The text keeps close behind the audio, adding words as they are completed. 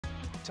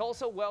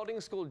Tulsa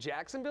Welding School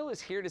Jacksonville is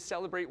here to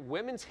celebrate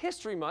Women's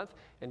History Month,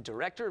 and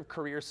Director of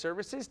Career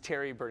Services,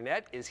 Terry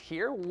Burnett, is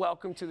here.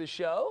 Welcome to the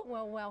show.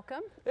 Well,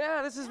 welcome.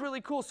 Yeah, this is really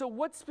cool. So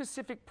what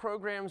specific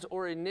programs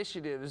or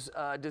initiatives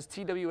does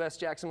TWS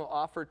Jacksonville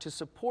offer to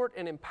support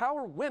and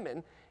empower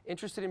women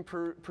interested in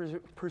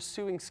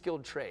pursuing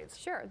skilled trades?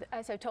 Sure.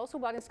 So Tulsa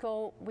Welding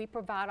School, we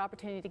provide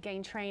opportunity to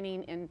gain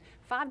training in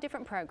 5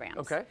 different programs.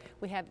 Okay.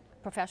 We have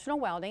professional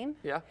welding,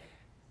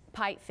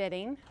 pipe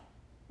fitting,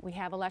 we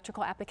have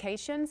electrical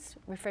applications,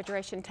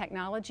 refrigeration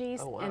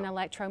technologies, and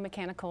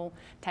electromechanical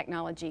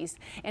technologies.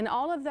 And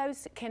all of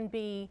those can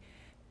be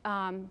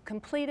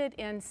completed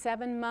in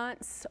 7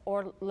 months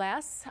or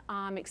less,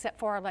 except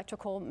for our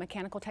electrical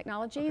mechanical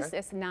technologies. Okay.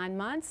 It's 9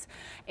 months,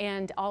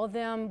 and all of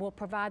them will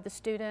provide the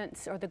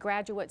students or the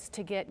graduates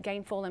to get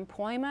gainful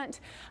employment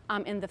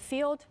in the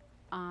field.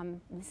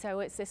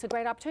 So it's a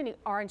great opportunity.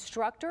 Our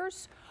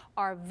instructors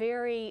are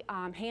very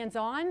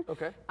hands-on.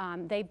 Okay.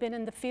 They've been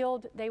in the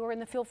field. They were in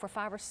the field for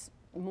 5 or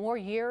more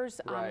years.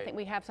 I think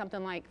we have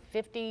something like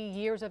 50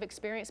 years of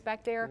experience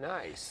back there.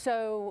 Nice.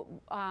 So,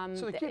 so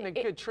they're getting a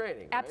good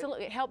training, right?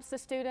 Absolutely. It helps the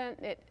student.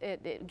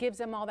 It gives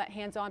them all that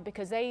hands-on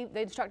because the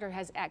instructor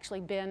has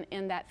actually been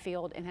in that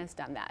field and has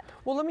done that.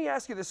 Well, let me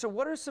ask you this. So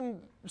what are some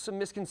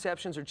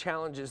misconceptions or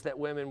challenges that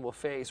women will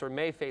face or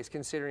may face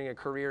considering a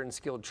career in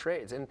skilled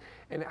trades? And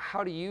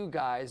how do you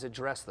guys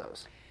address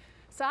those?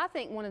 So I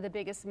think one of the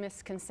biggest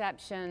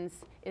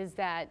misconceptions is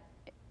that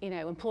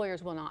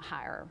employers will not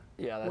hire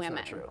women. That's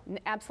not true.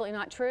 Absolutely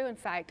not true. In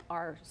fact,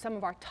 some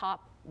of our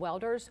top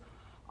welders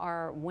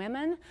are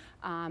women.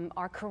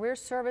 Our career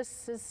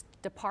services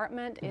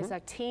department is a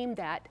team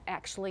that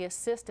actually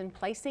assists in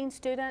placing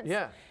students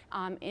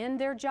in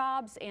their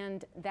jobs,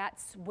 and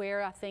that's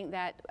where I think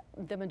that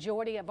the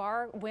majority of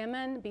our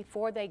women,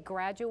 before they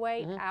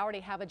graduate,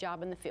 already have a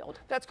job in the field.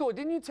 That's cool.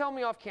 Didn't you tell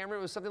me off camera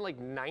it was something like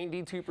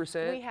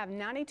 92%? We have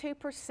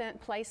 92%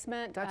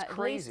 placement, that's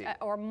crazy. At least,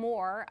 or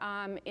more,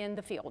 in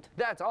the field.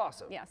 That's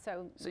awesome. Yeah.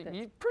 So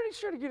you're pretty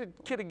sure to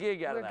get a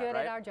gig out of that, right? We're good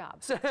at our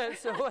job.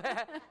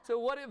 So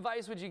what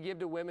advice would you give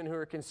to women who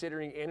are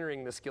considering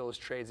entering the skills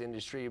trades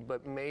industry,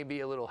 but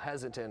maybe a little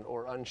hesitant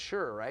or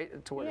unsure,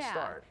 right, to where to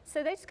start?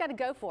 So they just got to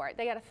go for it.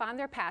 They got to find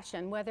their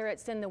passion, whether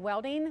it's in the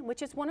welding,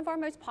 which is one of our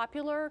most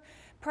popular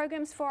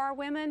programs for our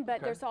women, but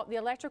there's all the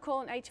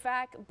electrical and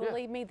HVAC,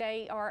 believe me,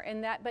 they are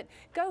in that, but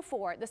go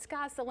for it. The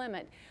sky's the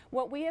limit.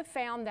 What we have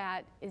found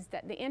is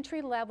that the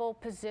entry-level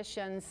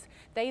positions,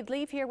 they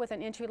leave here with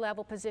an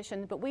entry-level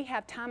position, but we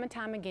have time and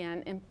time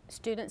again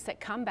students that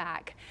come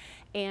back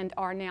and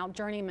are now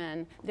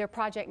journeymen, they're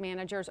project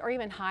managers, or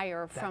even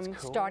higher from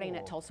starting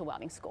at Tulsa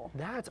Welding School.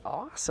 That's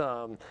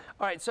awesome.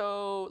 All right,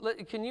 so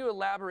can you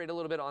elaborate a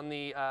little bit on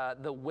the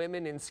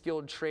Women in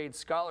Skilled Trades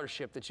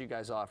Scholarship that you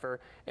guys offer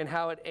and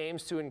how it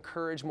aims to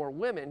encourage more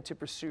women to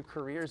pursue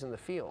careers in the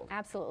field?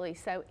 Absolutely.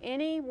 So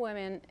any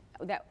woman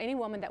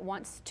that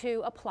wants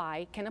to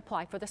apply can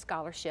apply for the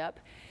scholarship.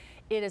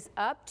 It is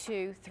up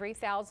to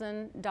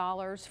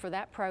 $3,000 for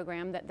that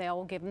program that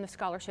they'll give them the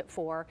scholarship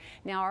for.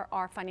 Now,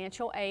 our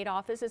financial aid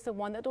office is the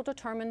one that will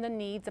determine the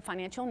needs, the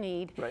financial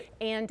need,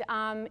 and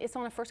it's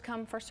on a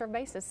first-come, first-served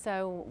basis.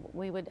 So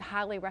we would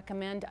highly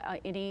recommend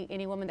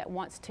any woman that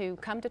wants to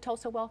come to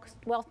Tulsa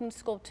Welding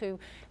School to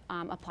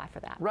apply for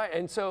that. Right,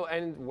 and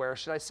where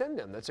should I send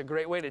them? That's a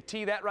great way to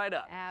tee that right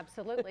up.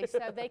 Absolutely.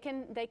 So they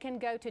can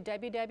go to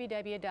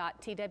www.tws.edu.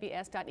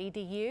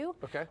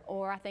 Okay.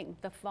 Or I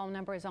think the phone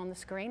number is on the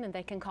screen, and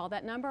they can call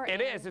that number. It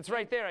is. It's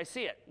right there. I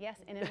see it. Yes,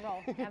 and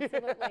enroll.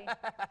 Absolutely.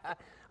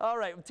 All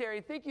right,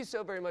 Terry, thank you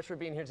so very much for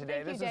being here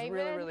today. Thank you, This is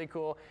really, really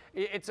cool.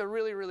 It's a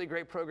really, really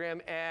great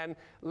program. And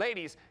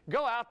ladies,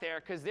 go out there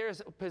because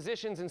there's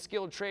positions in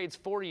skilled trades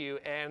for you,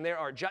 and there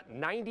are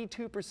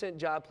 92%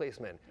 job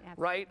placement,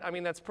 right? I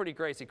mean, that's pretty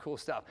crazy cool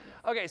stuff.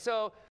 Okay, so